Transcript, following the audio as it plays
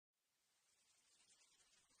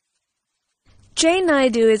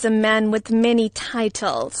Naidoo is a man with many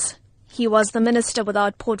titles. He was the minister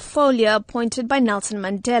without portfolio appointed by Nelson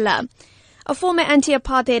Mandela, a former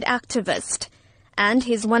anti-apartheid activist, and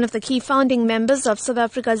he's one of the key founding members of South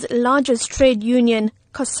Africa's largest trade union,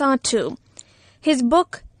 COSATU. His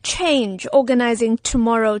book, Change, Organizing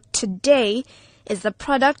Tomorrow Today, is the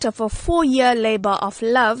product of a 4-year labor of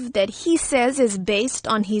love that he says is based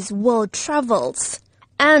on his world travels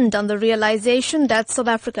and on the realization that South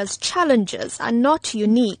Africa's challenges are not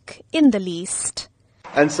unique in the least.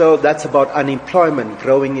 And so that's about unemployment,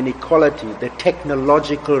 growing inequality, the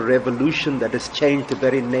technological revolution that has changed the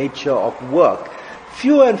very nature of work.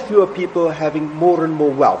 Fewer and fewer people having more and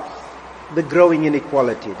more wealth. The growing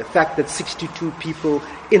inequality, the fact that 62 people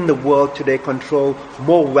in the world today control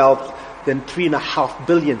more wealth than 3.5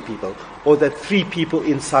 billion people, or that 3 people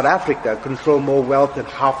in South Africa control more wealth than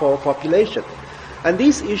half our population. And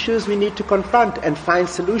these issues we need to confront and find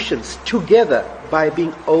solutions together by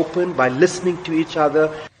being open, by listening to each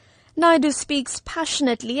other. Naidoo speaks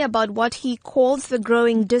passionately about what he calls the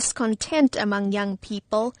growing discontent among young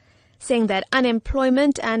people, saying that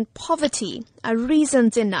unemployment and poverty are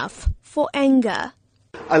reasons enough for anger.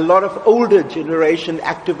 A lot of older generation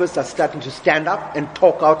activists are starting to stand up and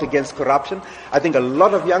talk out against corruption. I think a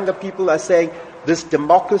lot of younger people are saying this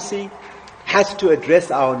democracy has to address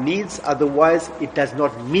our needs, otherwise it does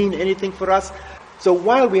not mean anything for us. So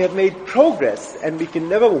while we have made progress and we can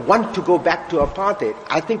never want to go back to apartheid,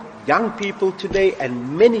 I think young people today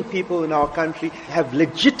and many people in our country have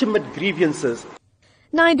legitimate grievances.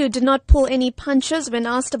 Naidoo did not pull any punches when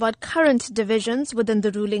asked about current divisions within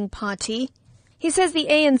the ruling party. He says the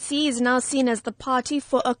ANC is now seen as the party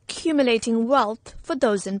for accumulating wealth for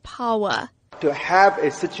those in power. To have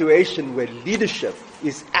a situation where leadership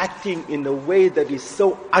is acting in a way that is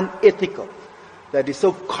so unethical, that is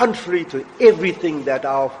so contrary to everything that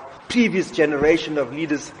our previous generation of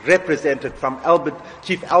leaders represented, from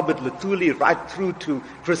Chief Albert Luthuli right through to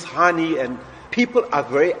Chris Hani, and people are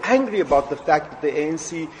very angry about the fact that the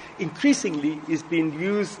ANC increasingly is being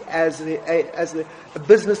used as a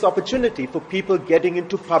business opportunity for people getting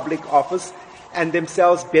into public office and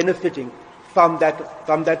themselves benefiting from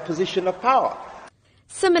that position of power.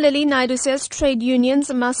 Similarly, Naidoo says trade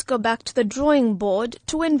unions must go back to the drawing board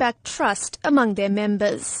to win back trust among their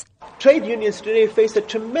members. Trade unions today face a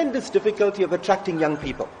tremendous difficulty of attracting young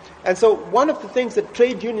people. And so one of the things that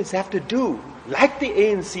trade unions have to do, like the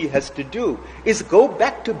ANC has to do, is go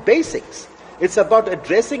back to basics. It's about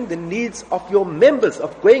addressing the needs of your members,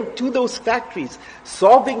 of going to those factories,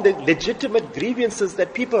 solving the legitimate grievances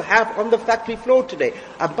that people have on the factory floor today,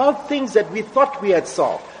 about things that we thought we had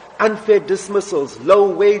solved. Unfair dismissals, low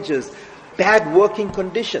wages, bad working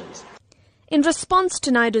conditions. In response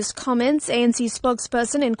to Naidoo's comments, ANC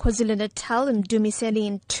spokesperson in KwaZulu-Natal,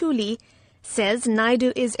 Mdumiseni Ntuli, says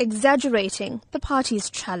Naidoo is exaggerating the party's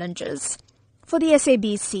challenges. For the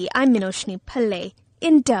SABC, I'm Minoshni Pillay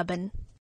in Durban.